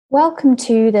Welcome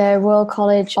to the Royal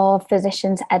College of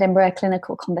Physicians Edinburgh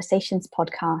Clinical Conversations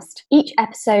podcast. Each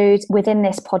episode within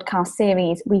this podcast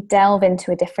series, we delve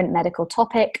into a different medical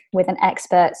topic with an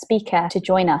expert speaker to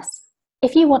join us.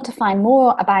 If you want to find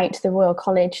more about the Royal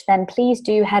College, then please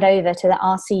do head over to the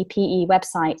RCPE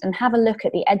website and have a look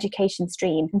at the education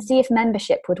stream and see if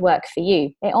membership would work for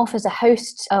you. It offers a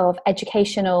host of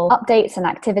educational updates and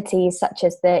activities such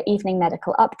as the evening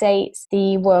medical updates,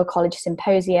 the Royal College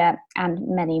Symposia, and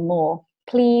many more.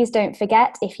 Please don't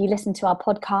forget, if you listen to our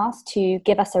podcast, to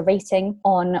give us a rating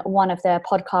on one of the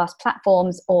podcast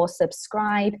platforms or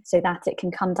subscribe so that it can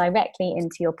come directly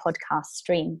into your podcast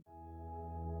stream.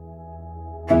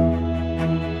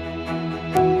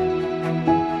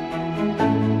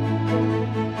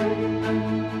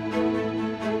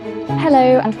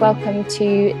 Hello and welcome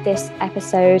to this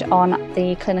episode on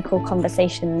the Clinical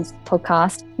Conversations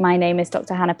podcast. My name is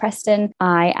Dr. Hannah Preston.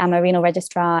 I am a renal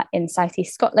registrar in South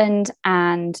East Scotland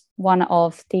and one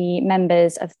of the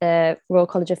members of the Royal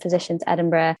College of Physicians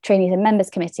Edinburgh Trainees and Members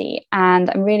Committee. And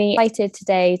I'm really excited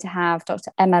today to have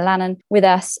Dr. Emma Lannon with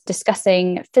us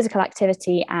discussing physical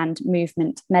activity and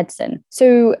movement medicine.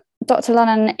 So Dr.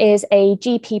 Lannon is a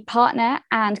GP partner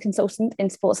and consultant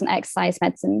in sports and exercise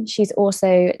medicine. She's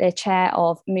also the chair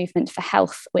of Movement for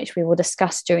Health, which we will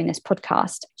discuss during this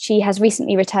podcast. She has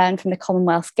recently returned from the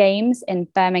Commonwealth Games in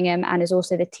Birmingham and is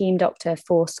also the team doctor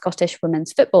for Scottish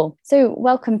women's football. So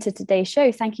welcome to today's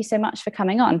show. Thank you so much for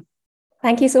coming on.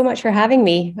 Thank you so much for having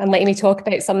me and letting me talk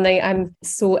about something I'm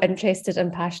so interested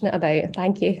and passionate about.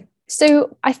 Thank you.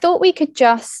 So I thought we could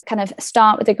just kind of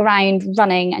start with the ground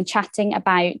running and chatting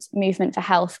about Movement for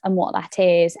Health and what that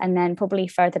is. And then probably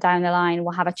further down the line,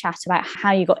 we'll have a chat about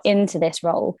how you got into this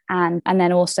role and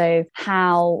then also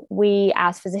how we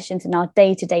as physicians in our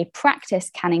day-to-day practice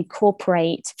can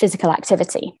incorporate physical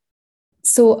activity.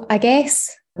 So I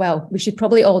guess, we should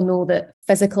probably all know that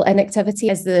physical inactivity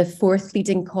is the fourth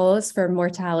leading cause for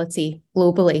mortality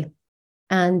globally.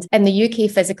 And in the UK,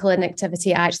 physical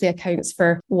inactivity actually accounts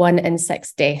for 1 in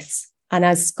 6 deaths. And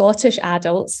as Scottish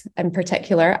adults in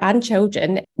particular, and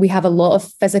children, we have a lot of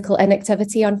physical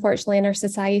inactivity, unfortunately, in our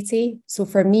society. So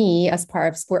for me, as part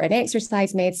of sport and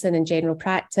exercise medicine and general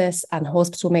practice and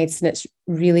hospital medicine, it's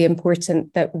really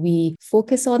important that we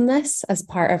focus on this as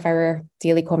part of our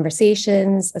daily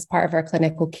conversations, as part of our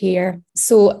clinical care.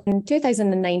 So in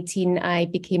 2019, I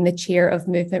became the chair of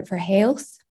Movement for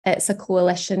Health. It's a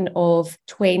coalition of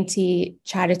 20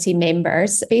 charity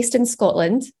members based in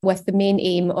Scotland with the main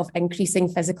aim of increasing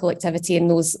physical activity in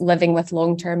those living with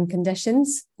long-term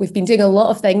conditions. We've been doing a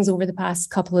lot of things over the past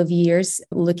couple of years,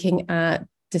 looking at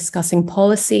discussing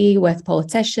policy with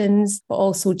politicians, but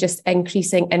also just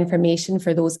increasing information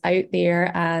for those out there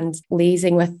and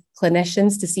liaising with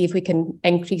clinicians to see if we can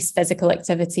increase physical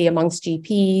activity amongst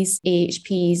GPs,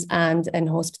 AHPs, and in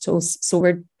hospitals. So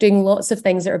we're doing lots of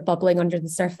things that are bubbling under the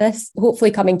surface,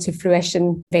 hopefully coming to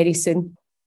fruition very soon.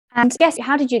 And yes,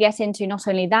 how did you get into not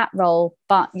only that role,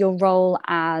 but your role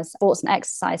as sports and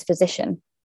exercise physician?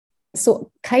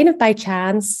 So kind of by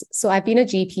chance. So I've been a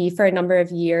GP for a number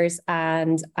of years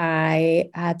and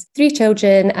I had 3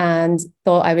 children and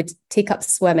thought I would take up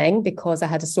swimming because I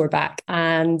had a sore back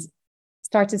and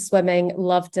started swimming,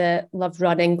 loved it, loved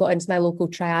running, got into my local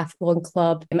triathlon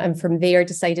club. And from there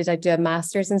decided I'd do a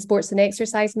master's in sports and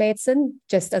exercise medicine,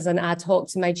 just as an ad hoc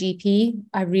to my GP.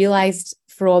 I realised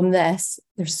from this,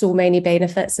 there's so many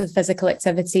benefits of physical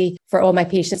activity for all my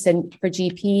patients and for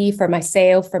GP, for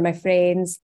myself, for my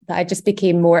friends, that I just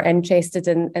became more interested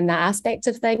in that aspect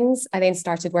of things. I then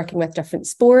started working with different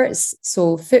sports.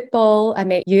 So football, I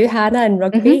met you, Hannah, in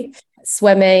rugby,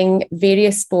 swimming,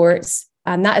 various sports.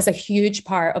 And that is a huge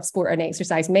part of sport and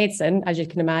exercise medicine, as you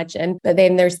can imagine. But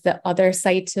then there's the other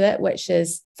side to it, which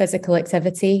is physical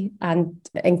activity and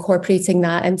incorporating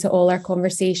that into all our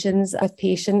conversations with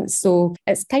patients. So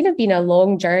it's kind of been a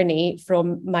long journey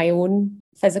from my own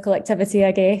physical activity,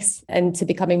 I guess, into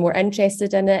becoming more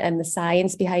interested in it and the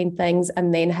science behind things,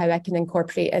 and then how I can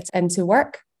incorporate it into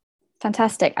work.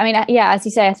 Fantastic. I mean, yeah, as you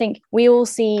say, I think we all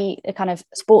see the kind of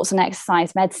sports and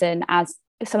exercise medicine as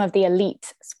some of the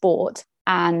elite sport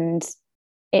and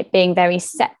it being very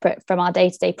separate from our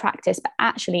day-to-day practice, but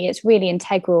actually it's really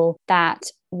integral that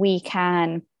we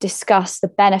can discuss the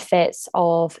benefits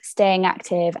of staying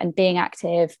active and being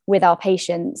active with our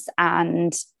patients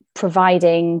and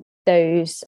providing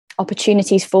those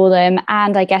opportunities for them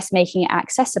and I guess making it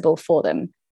accessible for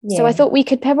them. Yeah. So I thought we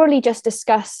could probably just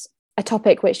discuss a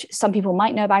topic which some people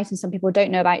might know about and some people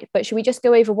don't know about, but should we just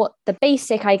go over what the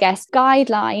basic, I guess,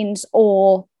 guidelines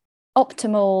or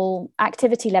optimal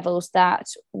activity levels that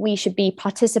we should be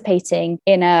participating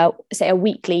in a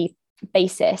weekly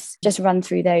basis? Just run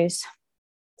through those.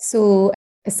 So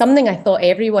it's something I thought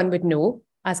everyone would know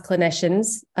as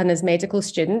clinicians and as medical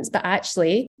students, but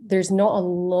actually there's not a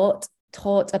lot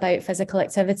taught about physical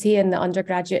activity in the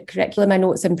undergraduate curriculum. I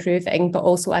know it's improving, but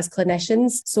also as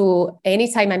clinicians. So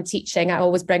anytime I'm teaching, I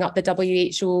always bring up the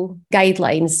WHO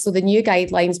guidelines. So the new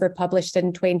guidelines were published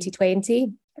in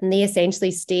 2020. And they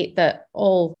essentially state that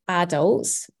all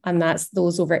adults, and that's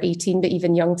those over 18, but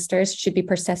even youngsters, should be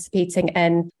participating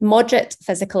in moderate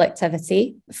physical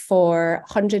activity for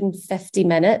 150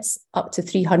 minutes up to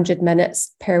 300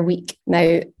 minutes per week.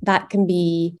 Now, that can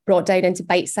be brought down into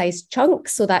bite-sized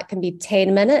chunks. So that can be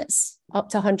 10 minutes up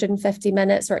to 150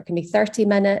 minutes, or it can be 30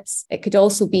 minutes. It could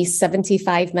also be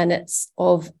 75 minutes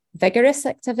of vigorous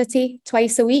activity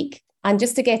twice a week. And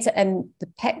just to get it in the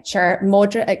picture,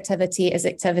 moderate activity is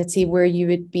activity where you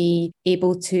would be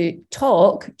able to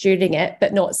talk during it,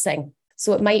 but not sing.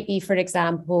 So it might be, for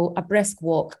example, a brisk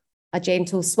walk, a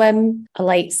gentle swim, a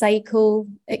light cycle.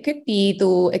 It could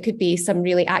be some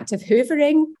really active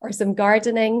hoovering or some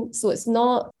gardening. So it's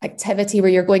not activity where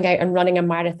you're going out and running a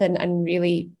marathon and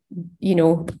really,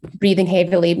 breathing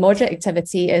heavily. Moderate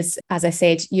activity is, as I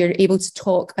said, you're able to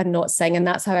talk and not sing. And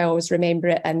that's how I always remember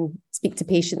it and speak to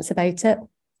patients about it.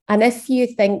 And if you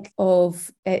think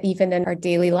of it, even in our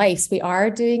daily lives, we are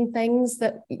doing things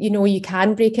that, you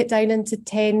can break it down into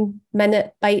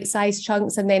 10-minute bite-sized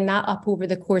chunks, and then that up over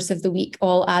the course of the week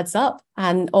all adds up.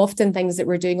 And often things that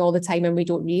we're doing all the time and we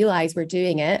don't realize we're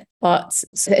doing it. But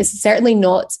it's certainly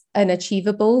not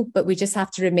unachievable, but we just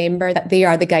have to remember that they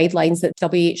are the guidelines that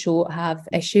WHO have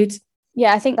issued.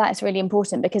 Yeah, I think that's really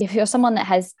important, because if you're someone that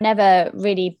has never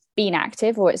really been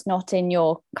active, or it's not in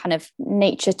your kind of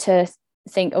nature to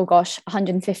think, oh gosh,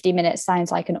 150 minutes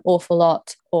sounds like an awful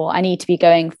lot, or I need to be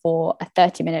going for a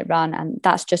 30-minute run, and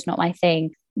that's just not my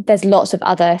thing. There's lots of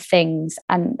other things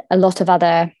and a lot of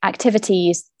other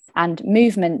activities and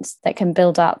movements that can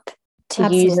build up to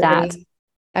Absolutely. Use that.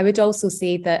 I would also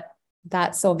say that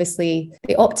that's obviously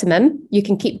the optimum. You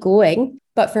can keep going,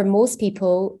 but for most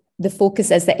people, the focus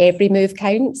is that every move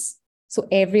counts. So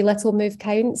every little move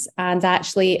counts. And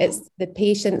actually, it's the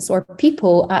patients or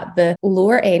people at the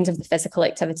lower end of the physical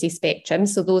activity spectrum,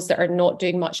 so those that are not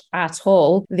doing much at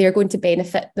all, they're going to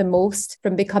benefit the most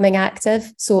from becoming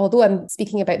active. So although I'm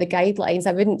speaking about the guidelines,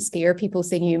 I wouldn't scare people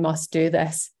saying you must do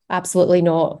this. Absolutely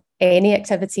not. Any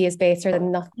activity is better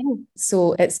than nothing.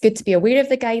 So it's good to be aware of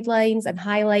the guidelines and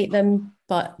highlight them,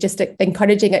 but just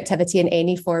encouraging activity in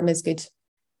any form is good.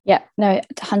 Yeah, no,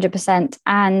 100%.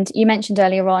 And you mentioned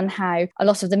earlier on how a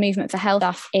lot of the movement for health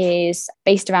stuff is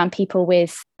based around people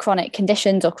with chronic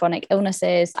conditions or chronic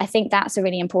illnesses. I think that's a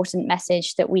really important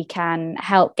message that we can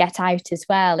help get out as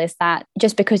well, is that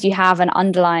just because you have an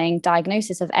underlying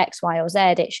diagnosis of X, Y, or Z,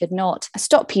 it should not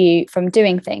stop you from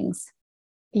doing things.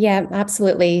 Yeah,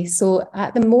 absolutely. So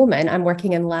at the moment, I'm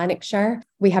working in Lanarkshire.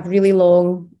 We have really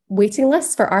long waiting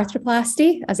lists for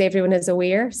arthroplasty, as everyone is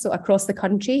aware, so across the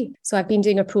country. So I've been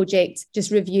doing a project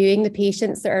just reviewing the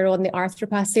patients that are on the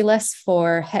arthroplasty list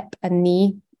for hip and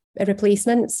knee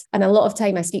replacements. And a lot of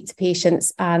time I speak to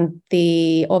patients and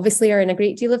they obviously are in a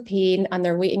great deal of pain and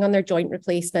they're waiting on their joint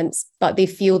replacements, but they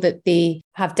feel that they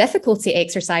have difficulty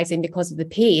exercising because of the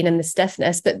pain and the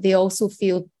stiffness, but they also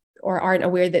feel or aren't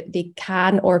aware that they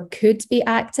can or could be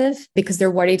active because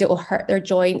they're worried it will hurt their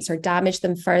joints or damage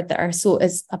them further. So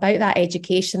it's about that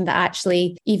education that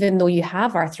actually, even though you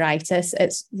have arthritis,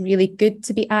 it's really good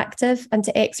to be active and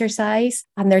to exercise.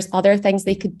 And there's other things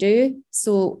they could do.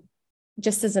 So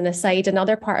just as an aside,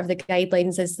 another part of the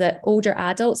guidelines is that older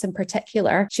adults in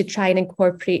particular should try and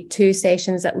incorporate 2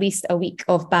 sessions at least a week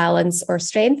of balance or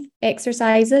strength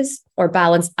exercises, or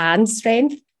balance and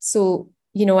strength. So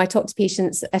I talk to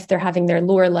patients if they're having their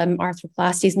lower limb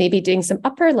arthroplasties, maybe doing some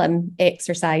upper limb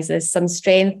exercises, some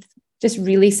strength, just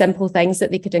really simple things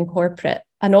that they could incorporate.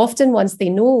 And often once they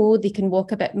know they can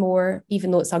walk a bit more,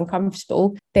 even though it's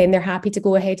uncomfortable, then they're happy to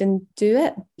go ahead and do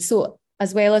it. So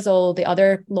as well as all the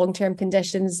other long-term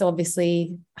conditions,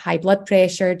 obviously high blood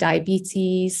pressure,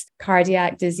 diabetes,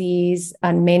 cardiac disease,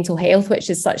 and mental health, which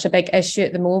is such a big issue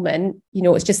at the moment.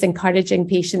 It's just encouraging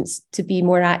patients to be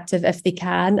more active if they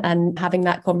can and having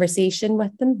that conversation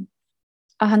with them.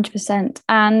 100%.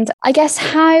 And I guess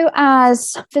how,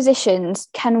 as physicians,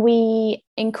 can we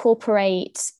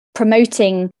incorporate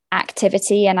promoting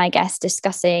activity and I guess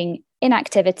discussing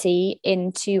inactivity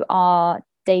into our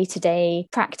day-to-day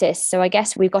practice? So I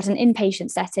guess we've got an inpatient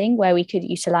setting where we could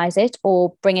utilize it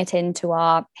or bring it into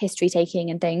our history taking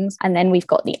and things. And then we've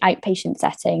got the outpatient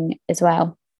setting as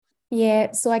well.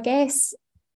 Yeah. So I guess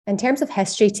in terms of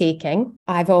history taking,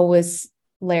 I've always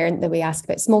learned that we ask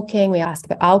about smoking, we ask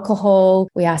about alcohol,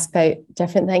 we ask about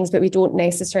different things, but we don't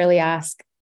necessarily ask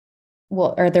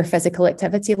what are their physical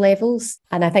activity levels.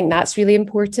 And I think that's really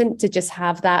important to just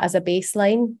have that as a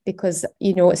baseline, because,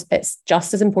 you know, it's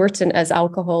just as important as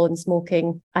alcohol and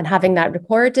smoking, and having that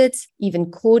recorded,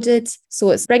 even coded.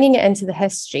 So it's bringing it into the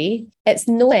history. It's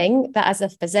knowing that as a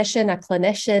physician, a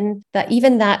clinician, that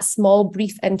even that small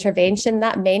brief intervention,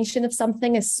 that mention of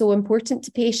something is so important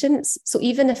to patients. So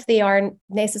even if they aren't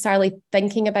necessarily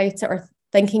thinking about it or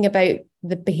thinking about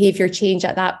the behavior change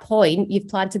at that point, you've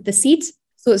planted the seed.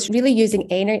 So it's really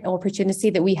using any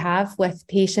opportunity that we have with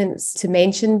patients to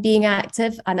mention being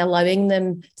active and allowing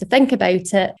them to think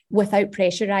about it without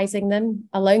pressurizing them,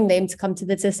 allowing them to come to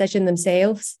the decision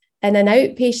themselves. In an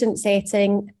outpatient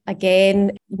setting,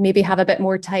 again, maybe have a bit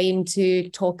more time to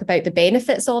talk about the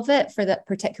benefits of it for that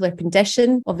particular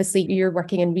condition. Obviously, you're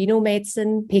working in renal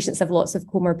medicine. Patients have lots of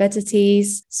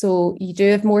comorbidities. So you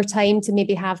do have more time to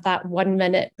maybe have that 1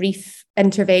 minute brief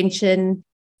intervention.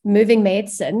 Moving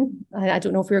Medicine, I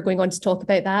don't know if we were going on to talk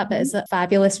about that, but it's a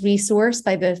fabulous resource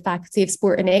by the Faculty of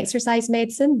Sport and Exercise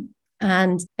Medicine.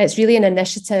 And it's really an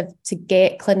initiative to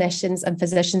get clinicians and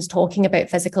physicians talking about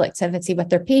physical activity with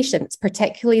their patients,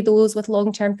 particularly those with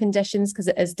long-term conditions, because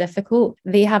it is difficult.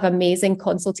 They have amazing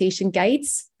consultation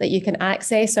guides that you can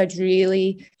access. So I'd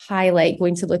really highlight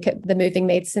going to look at the Moving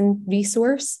Medicine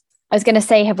resource. I was going to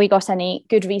say, have we got any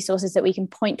good resources that we can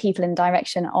point people in the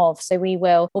direction of? So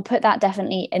we'll put that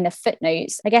definitely in the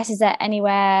footnotes. I guess, is there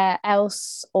anywhere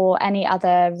else or any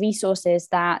other resources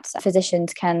that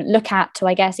physicians can look at to,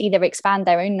 I guess, either expand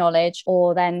their own knowledge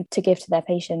or then to give to their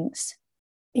patients?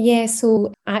 Yeah,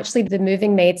 so actually the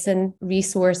Moving Medicine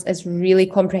resource is really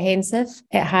comprehensive.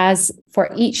 It has, for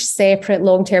each separate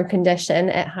long-term condition,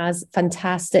 it has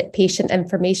fantastic patient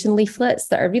information leaflets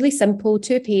that are really simple,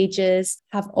 2 pages,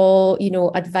 have all, you know,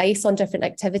 advice on different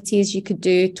activities you could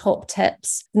do, top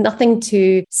tips, nothing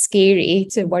too scary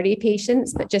to worry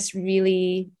patients, but just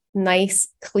really nice,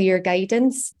 clear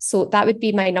guidance. So that would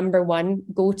be my number one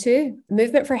go-to.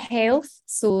 Movement for Health.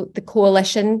 So the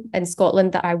coalition in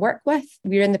Scotland that I work with,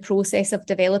 we're in the process of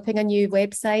developing a new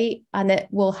website, and it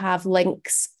will have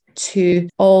links to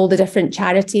all the different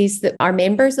charities that are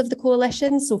members of the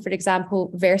coalition. So for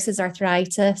example, Versus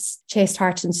Arthritis, Chest,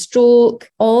 Heart and Stroke,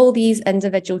 all these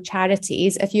individual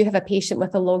charities, if you have a patient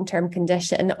with a long-term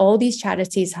condition, all these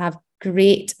charities have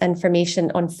great information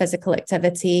on physical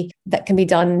activity that can be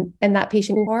done in that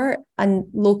patient cohort and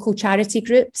local charity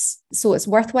groups. So it's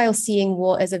worthwhile seeing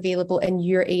what is available in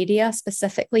your area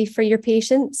specifically for your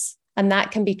patients. And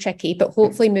that can be tricky, but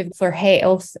hopefully Movement for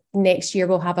Health next year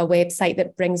will have a website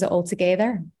that brings it all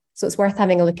together. So it's worth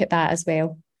having a look at that as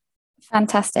well.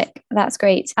 Fantastic. That's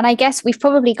great. And I guess we've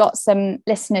probably got some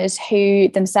listeners who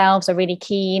themselves are really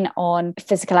keen on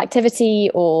physical activity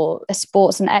or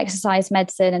sports and exercise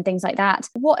medicine and things like that.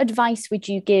 What advice would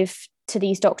you give to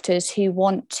these doctors who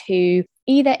want to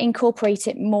either incorporate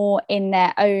it more in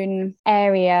their own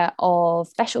area of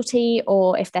specialty,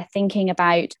 or if they're thinking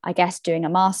about, I guess, doing a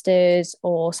master's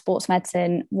or sports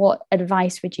medicine, what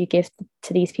advice would you give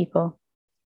to these people?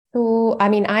 So, I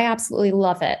mean, I absolutely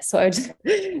love it. So I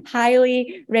would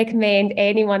highly recommend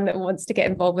anyone that wants to get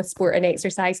involved with sport and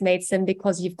exercise medicine,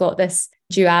 because you've got this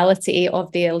duality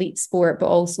of the elite sport, but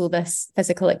also this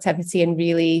physical activity and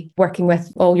really working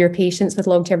with all your patients with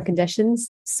long-term conditions.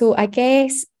 So I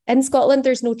guess in Scotland,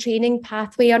 there's no training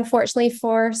pathway, unfortunately,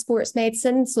 for sports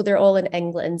medicine. So they're all in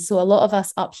England. So a lot of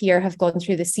us up here have gone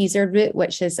through the CSER route,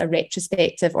 which is a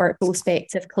retrospective or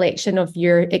prospective collection of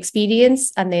your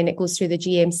experience, and then it goes through the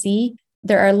GMC.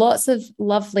 There are lots of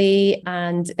lovely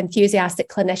and enthusiastic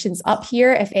clinicians up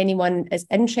here. If anyone is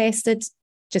interested,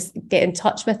 just get in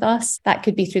touch with us. That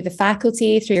could be through the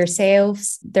faculty, through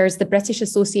yourselves. There's the British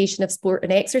Association of Sport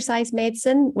and Exercise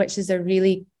Medicine, which is a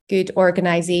really good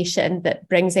organisation that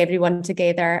brings everyone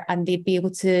together, and they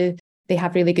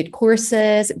have really good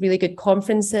courses, really good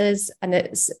conferences, and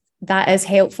that is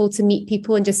helpful to meet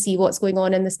people and just see what's going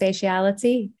on in the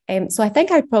speciality. So I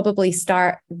think I'd probably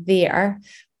start there,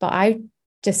 but I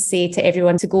just say to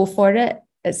everyone to go for it.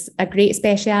 It's a great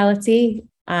speciality,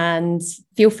 and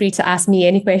feel free to ask me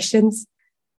any questions.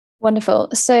 Wonderful.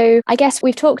 So I guess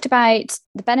we've talked about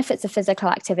the benefits of physical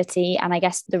activity and I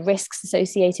guess the risks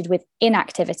associated with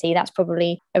inactivity. That's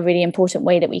probably a really important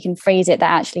way that we can phrase it,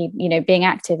 that actually, you know, being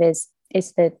active is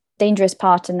the dangerous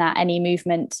part, and that any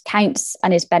movement counts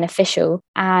and is beneficial.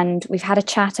 And we've had a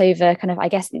chat over kind of, I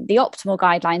guess, the optimal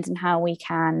guidelines and how we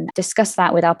can discuss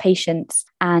that with our patients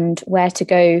and where to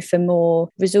go for more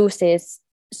resources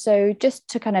So just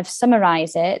to kind of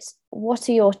summarize it, what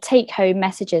are your take-home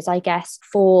messages, I guess,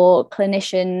 for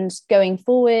clinicians going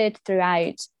forward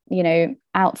throughout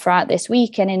this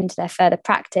week and into their further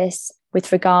practice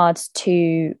with regards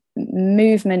to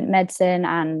movement medicine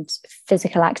and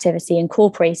physical activity,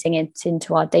 incorporating it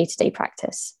into our day-to-day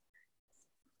practice?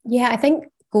 Yeah, I think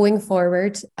going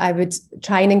forward, I would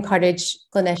try and encourage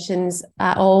clinicians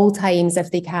at all times,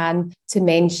 if they can,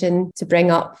 to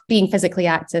bring up being physically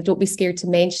active. Don't be scared to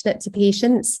mention it to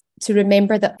patients, to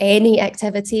remember that any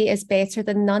activity is better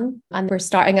than none. And we're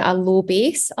starting at a low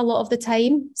base a lot of the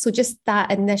time. So just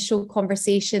that initial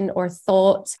conversation or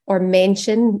thought or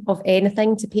mention of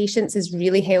anything to patients is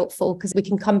really helpful, because we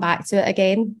can come back to it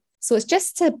again. So it's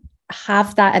just to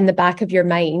have that in the back of your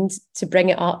mind, to bring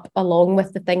it up along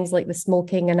with the things like the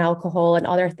smoking and alcohol and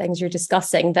other things you're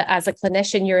discussing, that as a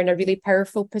clinician, you're in a really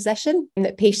powerful position and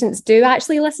that patients do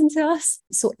actually listen to us.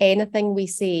 So anything we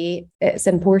say, it's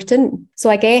important. So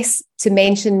I guess to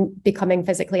mention becoming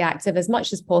physically active as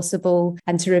much as possible,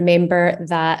 and to remember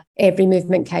that every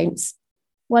movement counts.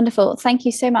 Wonderful. Thank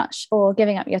you so much for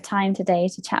giving up your time today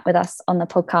to chat with us on the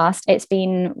podcast. It's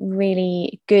been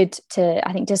really good to,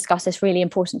 I think, discuss this really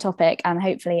important topic, and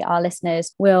hopefully our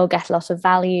listeners will get a lot of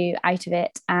value out of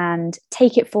it and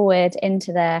take it forward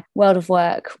into their world of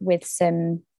work with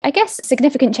some, I guess,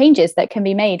 significant changes that can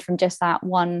be made from just that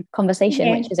one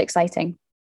conversation, which is exciting.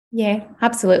 Yeah,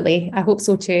 absolutely. I hope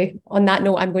so too. On that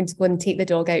note, I'm going to go and take the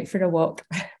dog out for a walk.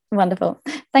 Wonderful.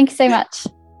 Thank you so much.